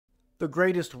The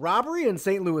greatest robbery in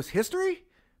St. Louis history?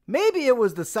 Maybe it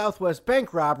was the Southwest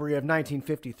Bank robbery of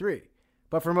 1953.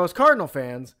 But for most Cardinal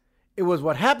fans, it was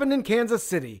what happened in Kansas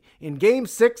City in Game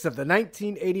 6 of the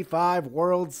 1985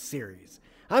 World Series.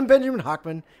 I'm Benjamin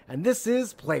Hockman, and this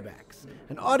is Playbacks,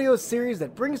 an audio series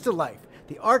that brings to life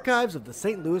the archives of the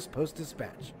St. Louis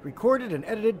Post-Dispatch, recorded and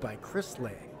edited by Chris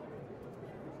Lay.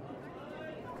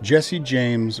 Jesse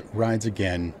James Rides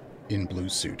Again in Blue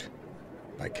Suit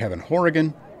by Kevin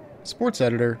Horrigan, sports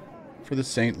editor for the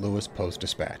St. Louis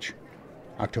Post-Dispatch.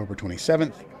 October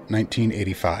 27th,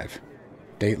 1985.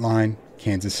 Dateline,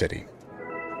 Kansas City.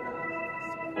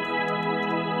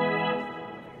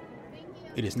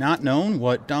 It is not known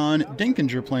what Don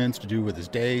Denkinger plans to do with his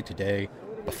day today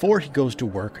before he goes to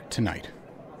work tonight.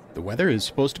 The weather is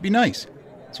supposed to be nice,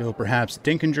 so perhaps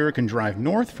Denkinger can drive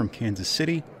north from Kansas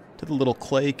City to the little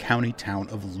Clay County town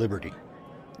of Liberty.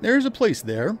 There's a place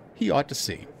there he ought to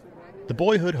see. The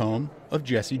boyhood home of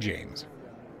Jesse James.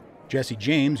 Jesse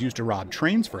James used to rob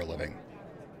trains for a living.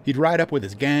 He'd ride up with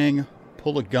his gang,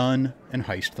 pull a gun, and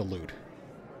heist the loot.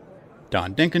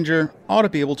 Don Denkinger ought to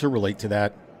be able to relate to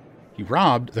that. He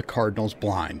robbed the Cardinals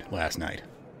blind last night.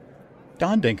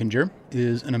 Don Denkinger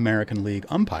is an American League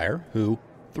umpire who,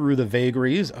 through the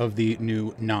vagaries of the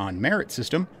new non-merit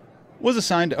system, was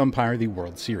assigned to umpire the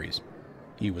World Series.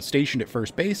 He was stationed at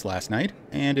first base last night,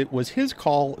 and it was his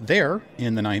call there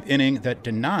in the ninth inning that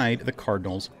denied the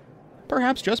Cardinals,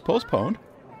 perhaps just postponed,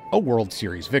 a World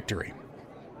Series victory.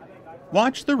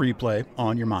 Watch the replay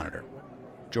on your monitor.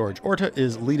 George Orta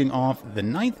is leading off the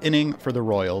ninth inning for the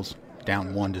Royals,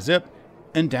 down 1-0,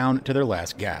 and down to their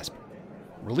last gasp.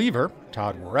 Reliever,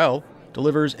 Todd Worrell,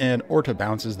 delivers and Orta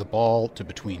bounces the ball to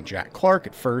between Jack Clark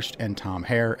at first and Tom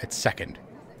Hare at second.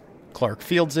 Clark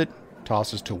fields it,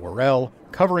 tosses to Worrell,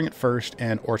 covering at first,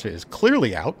 and Orta is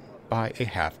clearly out by a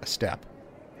half a step.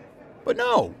 But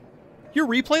no! Your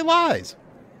replay lies!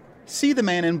 See the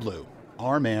man in blue,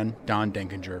 our man Don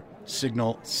Denkinger,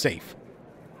 signal safe.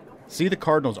 See the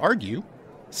Cardinals argue.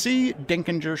 See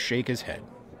Denkinger shake his head.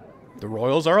 The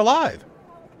Royals are alive.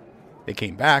 They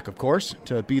came back, of course,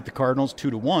 to beat the Cardinals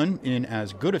 2-1 in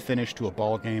as good a finish to a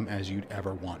ball game as you'd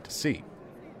ever want to see.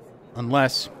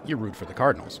 Unless you root for the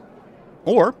Cardinals.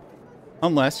 Or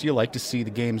unless you like to see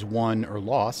the games won or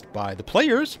lost by the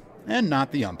players and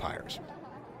not the umpires.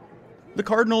 The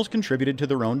Cardinals contributed to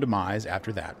their own demise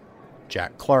after that.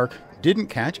 Jack Clark didn't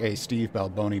catch a Steve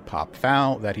Balboni pop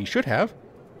foul that he should have,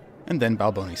 and then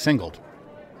Balboni singled.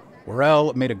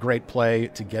 Worrell made a great play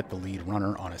to get the lead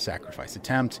runner on a sacrifice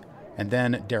attempt, and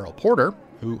then Darrell Porter,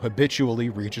 who habitually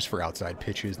reaches for outside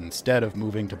pitches instead of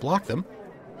moving to block them,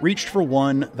 reached for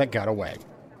one that got away.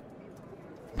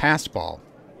 Passed ball,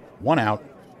 1 out,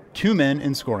 2 men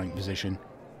in scoring position,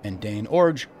 and Dane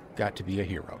Orge got to be a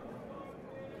hero.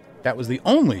 That was the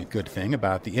only good thing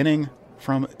about the inning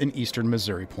from an Eastern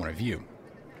Missouri point of view.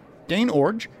 Dane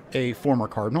Orge, a former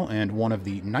Cardinal and one of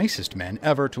the nicest men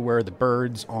ever to wear the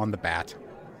birds on the bat,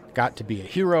 got to be a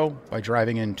hero by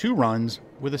driving in 2 runs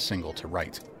with a single to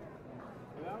right.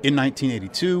 In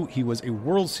 1982, he was a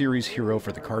World Series hero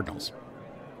for the Cardinals.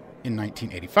 In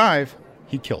 1985,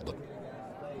 he killed them.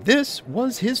 This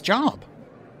was his job.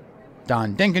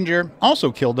 Don Denkinger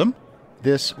also killed him.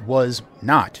 This was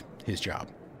not his job.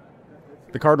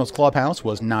 The Cardinals clubhouse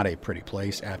was not a pretty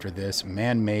place after this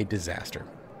man-made disaster.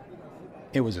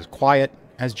 It was as quiet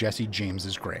as Jesse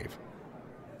James's grave.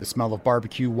 The smell of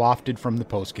barbecue wafted from the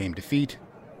post-game defeat.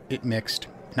 It mixed,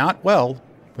 not well,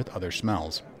 with other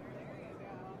smells.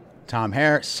 Tom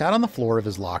Hare sat on the floor of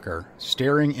his locker,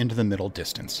 staring into the middle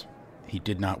distance. He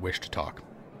did not wish to talk.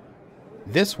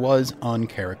 This was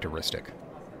uncharacteristic.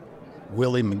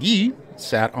 Willie McGee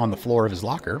sat on the floor of his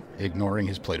locker, ignoring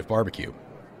his plate of barbecue.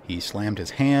 He slammed his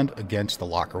hand against the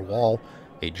locker wall,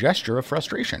 a gesture of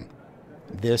frustration.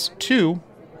 This, too,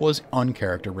 was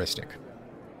uncharacteristic.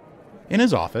 In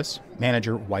his office,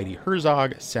 manager Whitey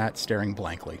Herzog sat staring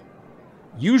blankly.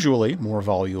 Usually more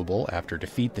voluble after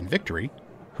defeat than victory,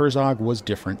 Herzog was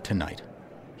different tonight.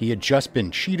 He had just been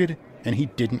cheated, and he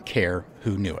didn't care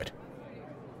who knew it.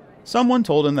 Someone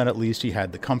told him that at least he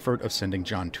had the comfort of sending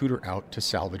John Tudor out to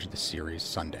salvage the series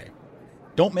Sunday.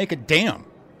 "Don't make a damn,"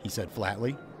 he said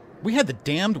flatly. "We had the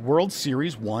damned World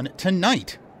Series won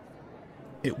tonight."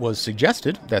 It was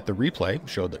suggested that the replay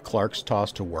showed that Clark's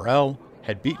toss to Worrell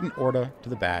had beaten Orta to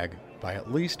the bag by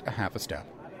at least a half a step.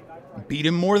 "Beat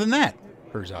him more than that,"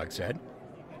 Herzog said.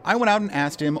 "I went out and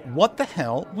asked him what the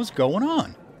hell was going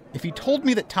on. If he told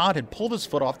me that Todd had pulled his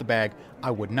foot off the bag,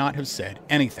 I would not have said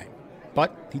anything.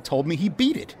 But he told me he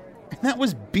beat it, and that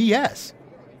was BS.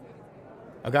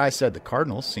 A guy said the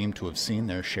Cardinals seemed to have seen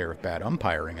their share of bad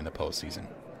umpiring in the postseason.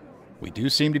 We do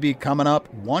seem to be coming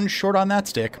up one short on that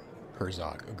stick,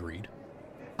 Herzog agreed.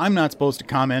 I'm not supposed to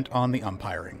comment on the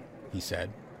umpiring, he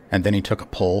said, and then he took a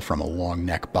pull from a long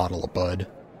neck bottle of Bud.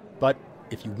 But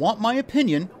if you want my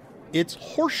opinion, it's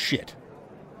horseshit.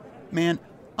 Man,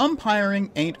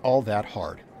 umpiring ain't all that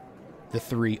hard. The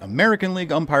 3 American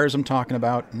League umpires I'm talking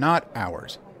about, not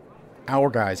ours. Our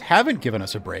guys haven't given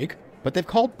us a break, but they've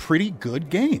called pretty good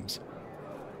games.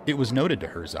 It was noted to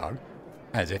Herzog,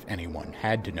 as if anyone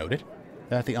had to note it,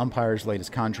 that the umpire's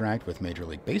latest contract with Major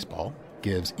League Baseball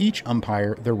gives each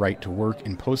umpire the right to work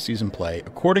in postseason play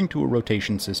according to a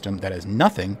rotation system that has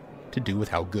nothing to do with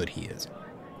how good he is.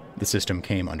 The system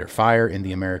came under fire in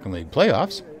the American League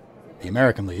playoffs. The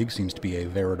American League seems to be a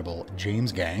veritable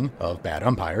James gang of bad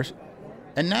umpires.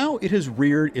 And now it has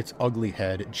reared its ugly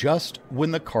head just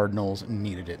when the Cardinals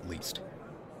needed it least.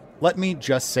 Let me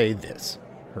just say this,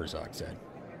 Herzog said.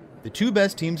 The 2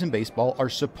 best teams in baseball are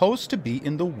supposed to be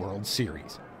in the World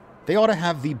Series. They ought to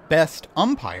have the best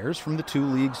umpires from the 2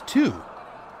 leagues, too.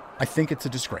 I think it's a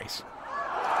disgrace.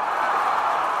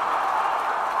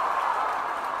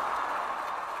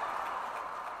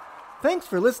 Thanks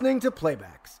for listening to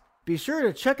Playbacks. Be sure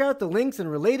to check out the links and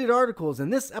related articles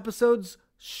in this episode's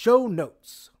show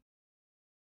notes.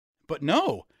 But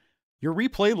no, your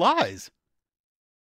replay lies.